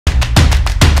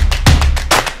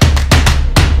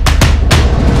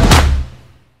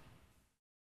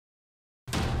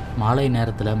மாலை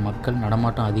நேரத்தில் மக்கள்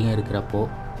நடமாட்டம் அதிகம் இருக்கிறப்போ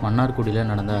மன்னார்குடியில்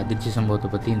நடந்த அதிர்ச்சி சம்பவத்தை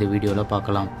பற்றி இந்த வீடியோவில்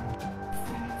பார்க்கலாம்.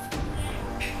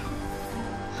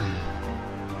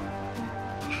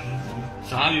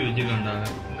 சாவி வச்சிருக்காண்டா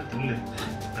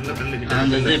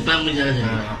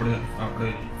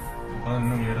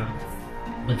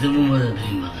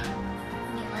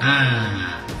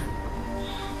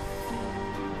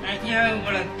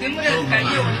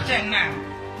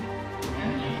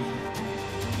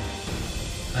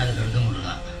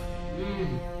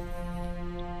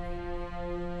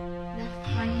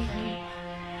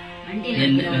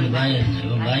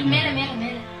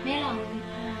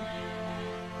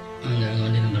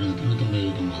வண்டி நம்பர்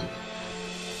 9929.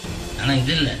 ஆனால்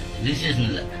இது இல்லை, ரிஜிஸ்ட்ரேஷன்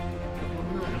இல்லை.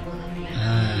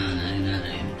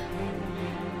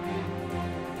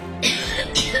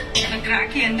 எனக்கு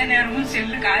ராக்கி எந்த நேரமும்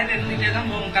செல்லு காலையில் இருந்துட்டே தான்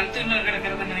போகும். கழுத்துல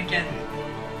கிடக்கிறத நினைக்காது.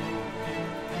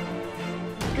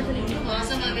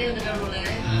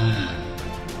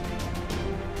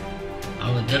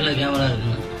 அவங்க தெரியல கேமரா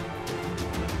இருக்குன்னு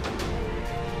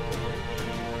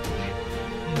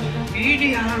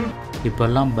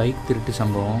இப்போல்லாம் பைக் திருட்டு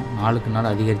சம்பவம் நாளுக்கு நாள்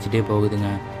அதிகரிச்சுட்டே போகுதுங்க.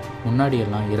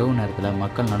 முன்னாடியெல்லாம் இரவு நேரத்தில்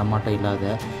மக்கள் நடமாட்டம் இல்லாத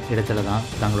இடத்துல தான்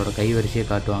தங்களோட கைவரிசையை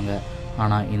காட்டுவாங்க.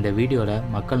 ஆனால் இந்த வீடியோவில்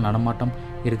மக்கள் நடமாட்டம்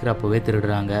இருக்கிறப்பவே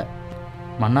திருடுறாங்க.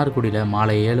 மன்னார்குடியில்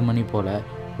மாலை 7 மணி போல்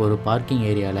ஒரு பார்க்கிங்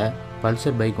ஏரியாவில்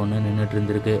பல்சர் பைக் ஒன்று நின்றுட்டு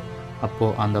இருந்திருக்கு.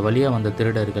 அப்போது அந்த வழியாக வந்த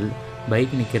திருடர்கள்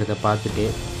பைக் நிற்கிறத பார்த்துட்டு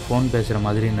ஃபோன் பேசுகிற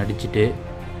மாதிரி நடிச்சுட்டு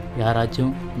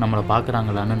யாராச்சும் நம்மளை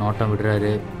பார்க்குறாங்களான்னு நோட்டம்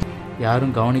விடுறாரு.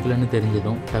 யாரும் கவனிக்கலன்னு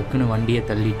தெரிஞ்சதும் டக்குன்னு வண்டியை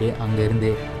தள்ளிட்டு அங்கேருந்து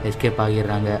எஸ்கேப்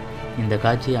ஆகிடுறாங்க. இந்த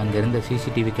காட்சி அங்கேருந்த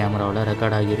சிசிடிவி கேமராவில்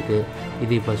ரெக்கார்ட் ஆகியிருக்கு.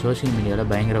 இது இப்போ சோஷியல் மீடியாவில்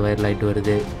பயங்கர வைரல் ஆகிட்டு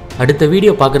வருது. அடுத்த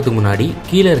வீடியோ பார்க்குறதுக்கு முன்னாடி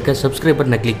கீழே இருக்க சப்ஸ்கிரைப்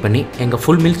பட்டனை கிளிக் பண்ணி எங்கள்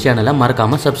ஃபுல் மீல்ஸ் சேனலை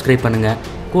மறக்காமல் சப்ஸ்கிரைப் பண்ணுங்கள்.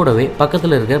 கூடவே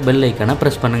பக்கத்தில் இருக்க பெல் ஐக்கானை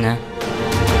ப்ரெஸ் பண்ணுங்கள்.